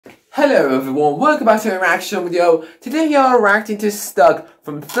Hello everyone, welcome back to a reaction video. Today we are reacting to Stuck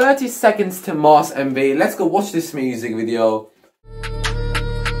from 30 Seconds to Mars MV. Let's go watch this music video.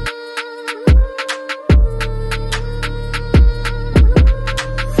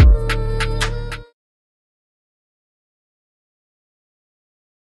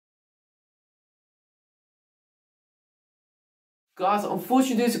 Guys,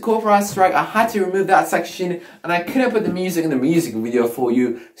 unfortunately due to copyright strike, I had to remove that section and I couldn't put the music in the music video for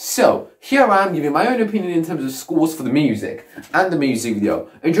you. So, here I am giving my own opinion in terms of scores for the music and the music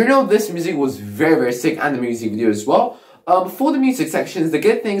video. In general, this music was very sick and the music video as well. For the music sections, the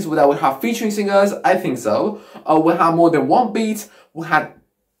good things were that we have featuring singers, I think so. We have more than one beat, we had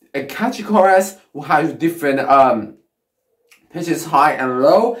a catchy chorus, we had different pitches high and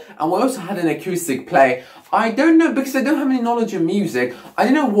low, and we also had an acoustic play. I don't know, because I don't have any knowledge in music, I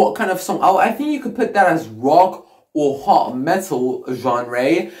don't know what kind of song. I think you could put that as rock or hot metal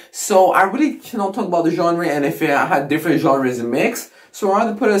genre. So I really cannot talk about the genre and if it had different genres in mix. So I'd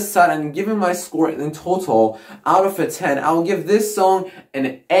rather put it aside, and given my score in total out of a 10, I'll give this song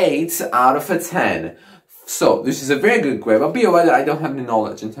an 8 out of a 10. So this is a very good grade, but be aware that I don't have any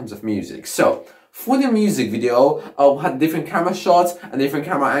knowledge in terms of music. So for the music video, we had different camera shots and different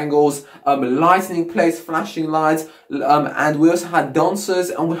camera angles, lighting place, flashing lights, and we also had dancers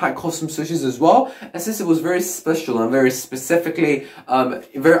and we had costume switches as well. And since it was very special and very specifically,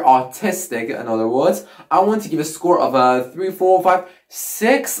 very artistic, in other words, I want to give a score of a 3, 4, 5,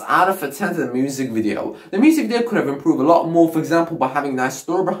 6 out of a 10 to the music video. The music video could have improved a lot more, for example, by having a nice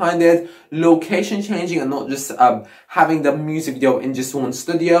story behind it, location changing and not just having the music video in just one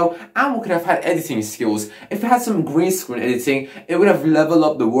studio, and we could have had editing skills. If it had some green screen editing, it would have leveled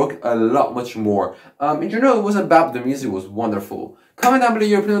up the work a lot much more. In general, it wasn't bad, but the music was wonderful. Comment down below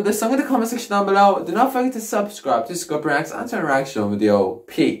your opinion of this song in the comment section down below. Do not forget to subscribe to Scorpio and to a reaction video.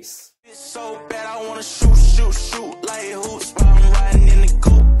 Peace. It's so bad, I wanna shoot like hoops.